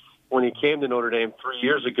country when he came to Notre Dame 3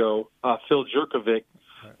 years ago, Phil Jurkovic,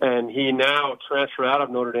 and he now transferred out of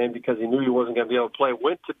Notre Dame because he knew he wasn't going to be able to play,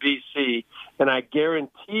 went to BC, and I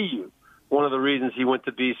guarantee you one of the reasons he went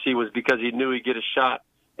to BC was because he knew he'd get a shot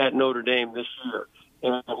at Notre Dame this year.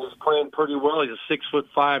 And he's playing pretty well. He's a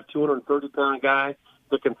 6'5", 230-pound guy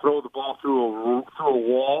that can throw the ball through a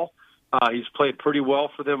wall. He's played pretty well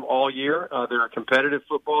for them all year. They're a competitive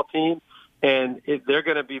football team, and they're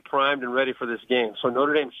going to be primed and ready for this game. So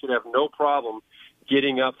Notre Dame should have no problem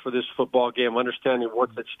getting up for this football game, understanding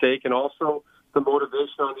what's at stake, and also the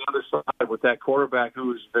motivation on the other side with that quarterback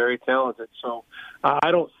who is very talented. So I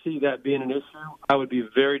don't see that being an issue. I would be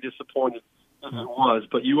very disappointed if it was,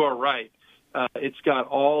 but you are right. It's got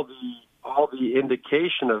all the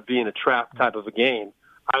indication of being a trap type of a game.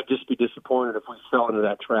 I'd just be disappointed if we fell into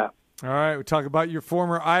that trap. All right, we talk about your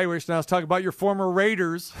former Irish. Now let's talk about your former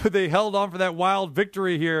Raiders. They held on for that wild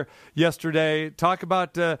victory here yesterday. Talk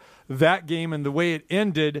about that game and the way it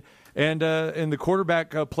ended, and the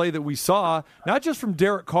quarterback play that we saw, not just from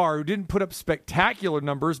Derek Carr, who didn't put up spectacular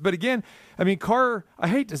numbers, but again, I mean, Carr, I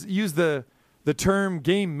hate to use the term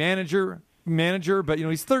game manager, but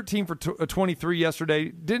he's 13 for 23 yesterday.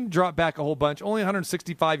 Didn't drop back a whole bunch. Only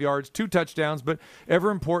 165 yards, 2 touchdowns, but ever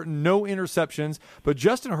important, no interceptions. But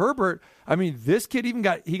Justin Herbert, I mean, this kid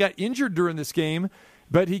got injured during this game,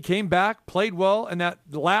 but he came back, played well, and that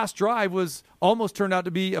last drive almost turned out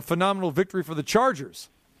to be a phenomenal victory for the Chargers.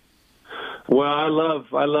 Well, I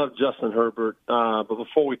love Justin Herbert. But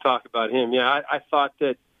before we talk about him, I thought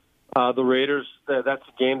that the Raiders, that's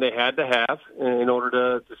a game they had to have in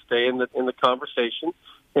order to stay in the conversation,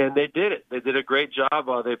 and they did it. They did a great job.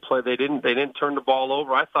 They didn't turn the ball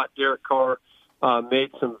over. I thought Derek Carr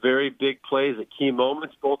made some very big plays at key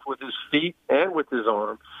moments, both with his feet and with his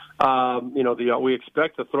arm. We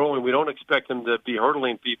expect the throwing. We don't expect him to be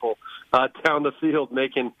hurdling people down the field,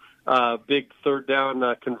 making big third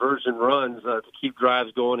down conversion runs to keep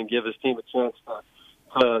drives going and give his team a chance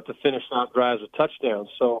to finish out drives with touchdowns.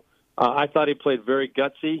 So I thought he played very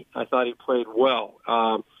gutsy. I thought he played well.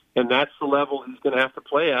 And that's the level he's going to have to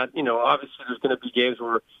play at. Obviously there's going to be games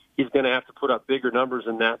where he's going to have to put up bigger numbers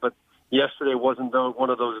than that, but yesterday wasn't one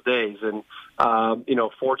of those days. And,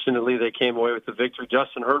 fortunately they came away with the victory.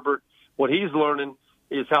 Justin Herbert, what he's learning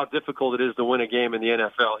is how difficult it is to win a game in the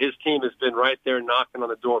NFL. His team has been right there knocking on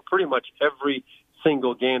the door pretty much every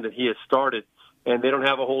single game that he has started, and they don't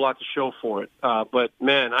have a whole lot to show for it. But,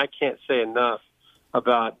 man, I can't say enough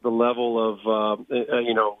about the level of,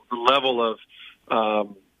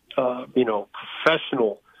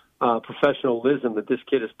 professionalism that this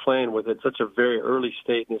kid is playing with at such a very early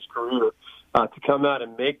state in his career. To come out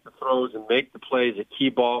and make the throws and make the plays at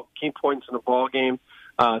key points in the ball game,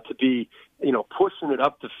 to be, pushing it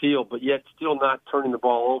up the field, but yet still not turning the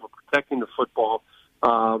ball over, protecting the football,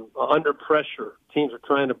 under pressure. Teams are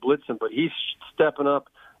trying to blitz him, but he's stepping up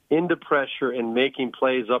into pressure and making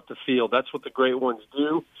plays up the field. That's what the great ones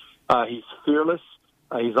do. He's fearless.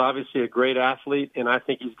 He's obviously a great athlete, and I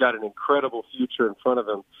think he's got an incredible future in front of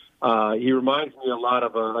him. He reminds me a lot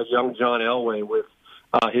of a young John Elway with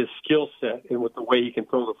his skill set and with the way he can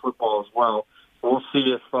throw the football as well. We'll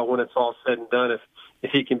see if when it's all said and done,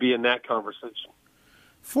 if he can be in that conversation.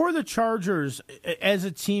 For the Chargers as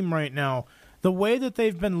a team right now, the way that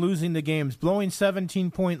they've been losing the games, blowing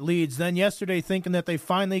 17-point leads, then yesterday thinking that they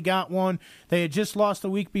finally got one. They had just lost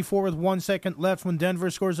the week before with 1 second left when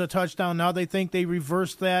Denver scores a touchdown. Now they think they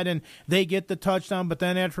reversed that and they get the touchdown, but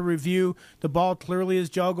then after review, the ball clearly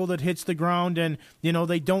is juggled. It hits the ground, and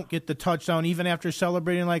they don't get the touchdown even after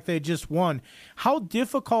celebrating like they just won. How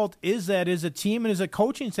difficult is that as a team and as a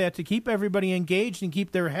coaching staff to keep everybody engaged and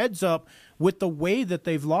keep their heads up with the way that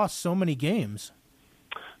they've lost so many games?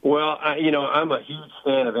 Well, I'm a huge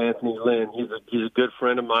fan of Anthony Lynn. He's a good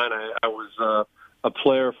friend of mine. I was a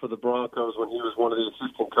player for the Broncos when he was one of the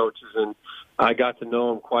assistant coaches, and I got to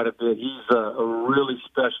know him quite a bit. He's a really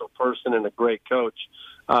special person and a great coach.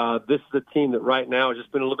 This is a team that right now has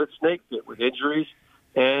just been a little bit snake bit with injuries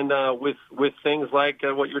and with things like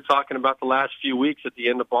what you're talking about the last few weeks at the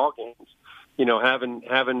end of ball games. Having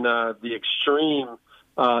the extreme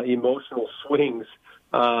emotional swings.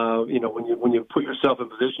 When you put yourself in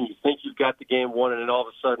position, you think you've got the game won, and then all of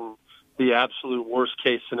a sudden the absolute worst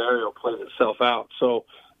case scenario plays itself out. So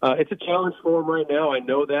it's a challenge for him right now. I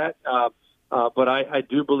know that, but I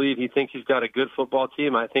do believe he thinks he's got a good football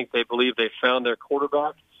team. I think they believe they found their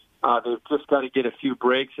quarterback. They've just got to get a few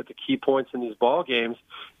breaks at the key points in these ball games,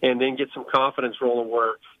 and then get some confidence rolling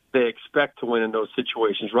where they expect to win in those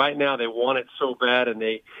situations. Right now, they want it so bad, and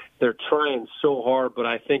they're trying so hard. But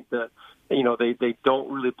I think that they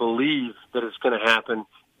don't really believe that it's going to happen.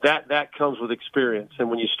 That comes with experience, and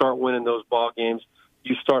when you start winning those ball games,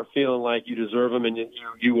 you start feeling like you deserve them, and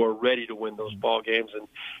you are ready to win those ball games. And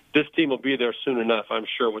this team will be there soon enough, I'm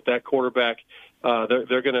sure. With that quarterback,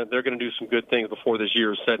 they're gonna do some good things before this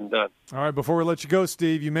year is said and done. All right, before we let you go,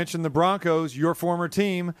 Steve, you mentioned the Broncos, your former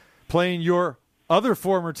team, playing your other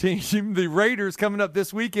former team, the Raiders, coming up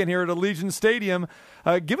this weekend here at Allegiant Stadium.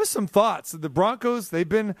 Give us some thoughts. The Broncos, they've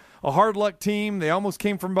been a hard luck team. They almost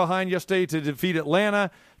came from behind yesterday to defeat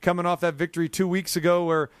Atlanta, coming off that victory 2 weeks ago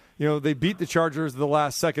where they beat the Chargers the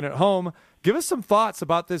last second at home. Give us some thoughts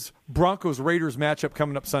about this Broncos-Raiders matchup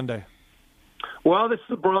coming up Sunday. Well, this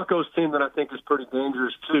is a Broncos team that I think is pretty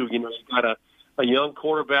dangerous too. You've got a young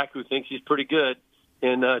quarterback who thinks he's pretty good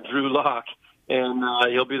in Drew Lock. And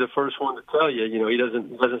he'll be the first one to tell you. He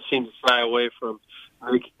doesn't seem to shy away from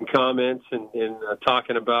making comments and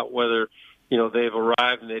talking about whether they've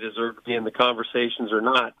arrived and they deserve to be in the conversations or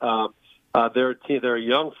not. They're a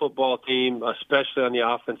young football team, especially on the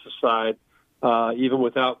offensive side. Even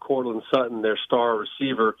without Cortland Sutton, their star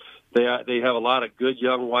receiver, they have a lot of good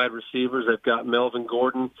young wide receivers. They've got Melvin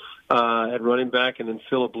Gordon at running back, and then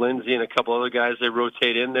Phillip Lindsay and a couple other guys they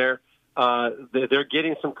rotate in there. They're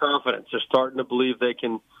getting some confidence. They're starting to believe they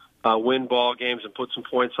can win ball games and put some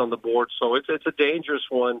points on the board. So it's a dangerous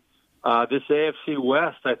one. This AFC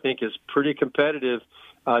West, I think, is pretty competitive,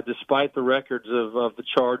 despite the records of the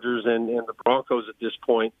Chargers and the Broncos at this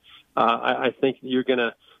point. I think you're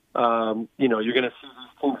gonna see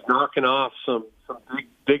these teams knocking off some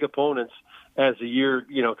big opponents as the year,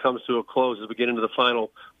 comes to a close, as we get into the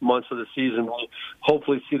final months of the season. We'll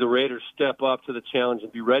hopefully see the Raiders step up to the challenge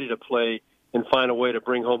and be ready to play and find a way to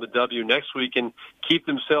bring home the W next week and keep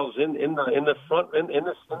themselves in the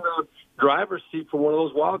driver's seat for one of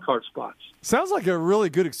those wild card spots. Sounds like a really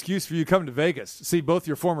good excuse for you to come to Vegas to see both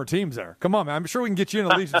your former teams there. Come on, man. I'm sure we can get you in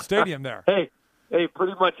Allegiant Stadium there. Hey,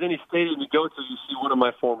 pretty much any stadium you go to, you see one of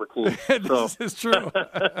my former teams. This is true.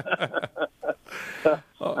 I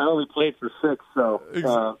only played for 6, so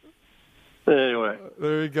anyway.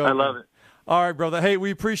 There you go. I love it. All right, brother. Hey,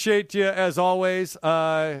 we appreciate you as always.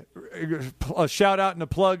 A shout out and a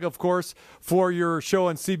plug, of course, for your show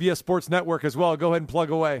on CBS Sports Network as well. Go ahead and plug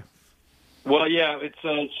away. Well, yeah, it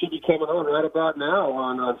should be coming on right about now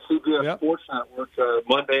on CBS Sports Network.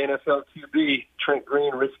 Monday NFL QB, Trent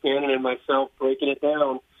Green, Rich Gannon, and myself breaking it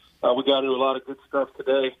down. We got into a lot of good stuff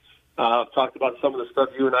today. Talked about some of the stuff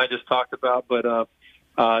you and I just talked about, but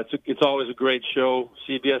it's always a great show.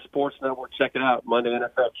 CBS Sports Network, check it out. Monday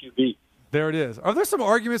NFL QB. There it is. Are there some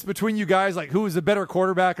arguments between you guys, like who is the better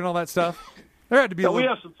quarterback and all that stuff? There had to be. We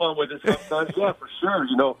have some fun with it sometimes. Yeah, for sure.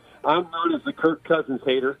 I'm known as the Kirk Cousins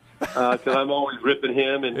hater because I'm always ripping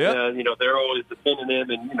him, and they're always defending him,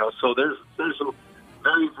 and so there's some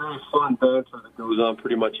very, very fun banter that goes on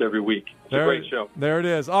pretty much every week. It's a great show. There it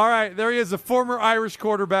is. All right, there he is, a former Irish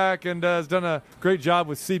quarterback, and has done a great job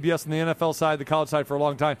with CBS on the NFL side, the college side for a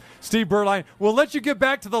long time. Steve Beuerlein, we'll let you get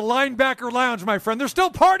back to the linebacker lounge, my friend. They're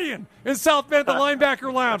still partying in South Bend at the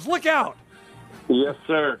linebacker lounge. Look out. Yes,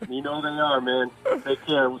 sir. You know they are, man. Take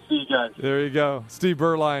care. We'll see you guys. There you go. Steve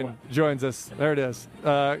Beuerlein joins us. There it is.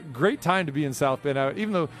 Great time to be in South Bend,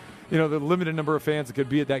 even though, the limited number of fans that could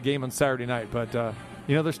be at that game on Saturday night. But,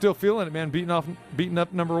 they're still feeling it, man, beating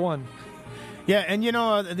up number one. Yeah, and,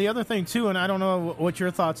 the other thing, too, and I don't know what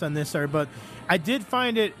your thoughts on this are, but I did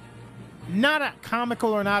find it not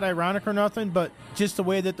comical or not ironic or nothing, but just the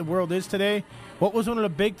way that the world is today. What was one of the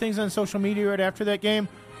big things on social media right after that game?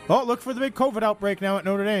 Oh, look for the big COVID outbreak now at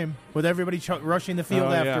Notre Dame with everybody rushing the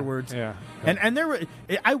field afterwards. Yeah. And there were,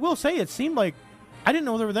 I will say, it seemed like I didn't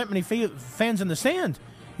know there were that many fans in the stand.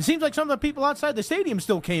 It seems like some of the people outside the stadium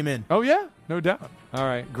still came in. Oh, yeah, no doubt. All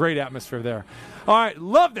right, great atmosphere there. All right,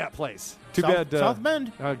 love that place. Too bad. South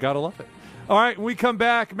Bend. Gotta love it. All right, when we come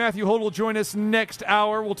back, Matthew Holt will join us next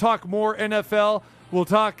hour. We'll talk more NFL. We'll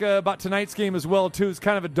talk about tonight's game as well, too. It's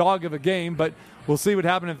kind of a dog of a game, but we'll see what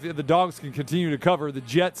happens if the Dogs can continue to cover. The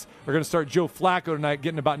Jets are going to start Joe Flacco tonight,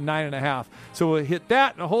 getting about 9.5. So we'll hit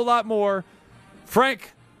that and a whole lot more.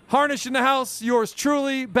 Frank Harnish in the house, yours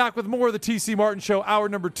truly, back with more of the T.C. Martin Show, hour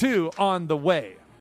number 2 on the way.